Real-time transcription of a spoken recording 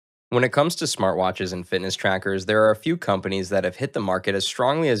When it comes to smartwatches and fitness trackers, there are a few companies that have hit the market as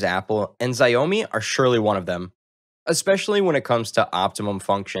strongly as Apple, and Xiaomi are surely one of them. Especially when it comes to optimum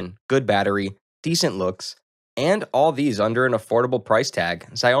function, good battery, decent looks, and all these under an affordable price tag,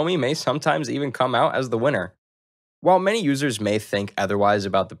 Xiaomi may sometimes even come out as the winner. While many users may think otherwise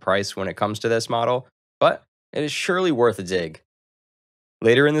about the price when it comes to this model, but it is surely worth a dig.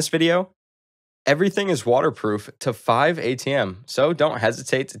 Later in this video, everything is waterproof to 5 ATM, so don't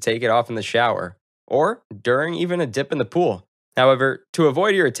hesitate to take it off in the shower or during even a dip in the pool. However, to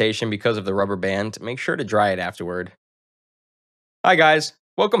avoid irritation because of the rubber band, make sure to dry it afterward. Hi guys,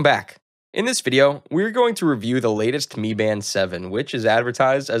 welcome back. In this video, we're going to review the latest Mi Band 7, which is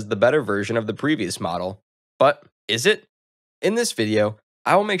advertised as the better version of the previous model. But is it? In this video,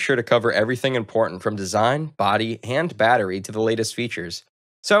 I will make sure to cover everything important from design, body, and battery to the latest features.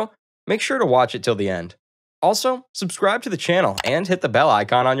 So, make sure to watch it till the end. Also, subscribe to the channel and hit the bell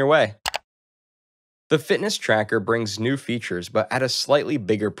icon on your way. The fitness tracker brings new features but at a slightly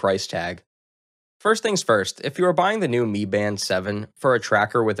bigger price tag. First things first, if you are buying the new Mi Band 7 for a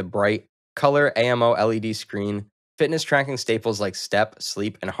tracker with a bright, color AMO LED screen, fitness tracking staples like step,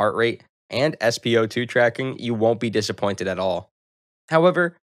 sleep, and heart rate, and SpO2 tracking, you won't be disappointed at all.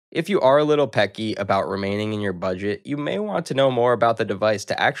 However, if you are a little pecky about remaining in your budget, you may want to know more about the device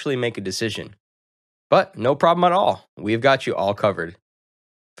to actually make a decision. But no problem at all, we've got you all covered.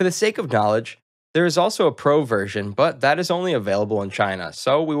 For the sake of knowledge, there is also a Pro version, but that is only available in China,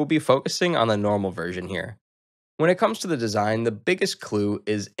 so we will be focusing on the normal version here. When it comes to the design, the biggest clue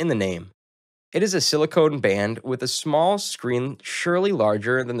is in the name. It is a silicone band with a small screen, surely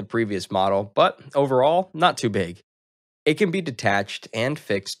larger than the previous model, but overall, not too big. It can be detached and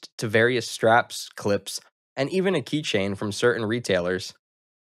fixed to various straps, clips, and even a keychain from certain retailers.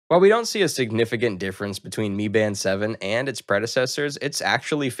 While we don't see a significant difference between Mi Band 7 and its predecessors, it's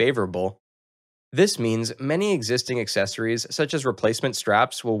actually favorable. This means many existing accessories, such as replacement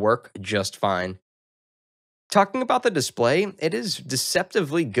straps, will work just fine. Talking about the display, it is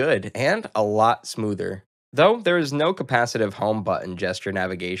deceptively good and a lot smoother. Though there is no capacitive home button gesture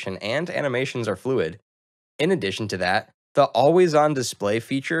navigation and animations are fluid. In addition to that, the always-on display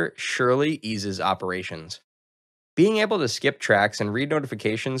feature surely eases operations. Being able to skip tracks and read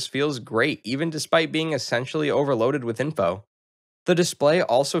notifications feels great even despite being essentially overloaded with info. The display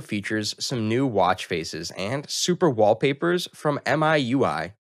also features some new watch faces and super wallpapers from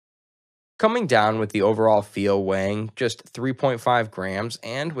MIUI. Coming down with the overall feel weighing just 3.5 grams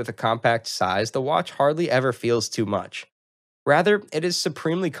and with a compact size, the watch hardly ever feels too much. Rather, it is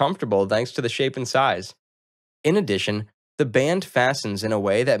supremely comfortable thanks to the shape and size. In addition, the band fastens in a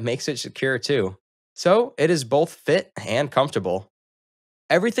way that makes it secure too, so it is both fit and comfortable.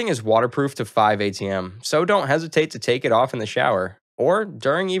 Everything is waterproof to 5 ATM, so don't hesitate to take it off in the shower, or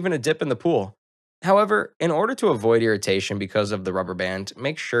during even a dip in the pool. However, in order to avoid irritation because of the rubber band,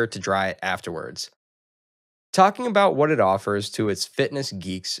 make sure to dry it afterwards. Talking about what it offers to its fitness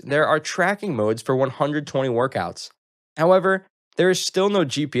geeks, there are tracking modes for 120 workouts. However, there is still no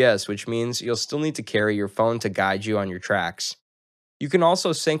GPS, which means you'll still need to carry your phone to guide you on your tracks. You can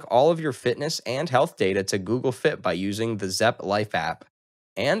also sync all of your fitness and health data to Google Fit by using the Zepp Life app.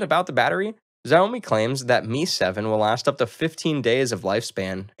 And about the battery, Xiaomi claims that Mi 7 will last up to 15 days of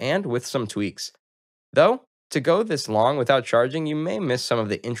lifespan, and with some tweaks. Though, to go this long without charging, you may miss some of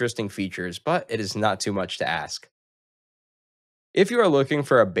the interesting features, but it is not too much to ask. If you are looking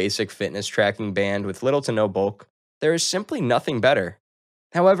for a basic fitness tracking band with little to no bulk, there is simply nothing better.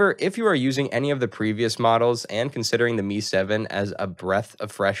 However, if you are using any of the previous models and considering the Mi 7 as a breath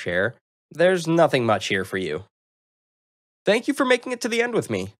of fresh air, there's nothing much here for you. Thank you for making it to the end with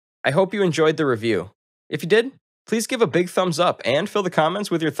me. I hope you enjoyed the review. If you did, please give a big thumbs up and fill the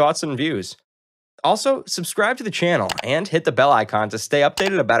comments with your thoughts and views. Also, subscribe to the channel and hit the bell icon to stay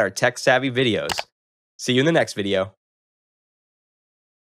updated about our tech-savvy videos. See you in the next video.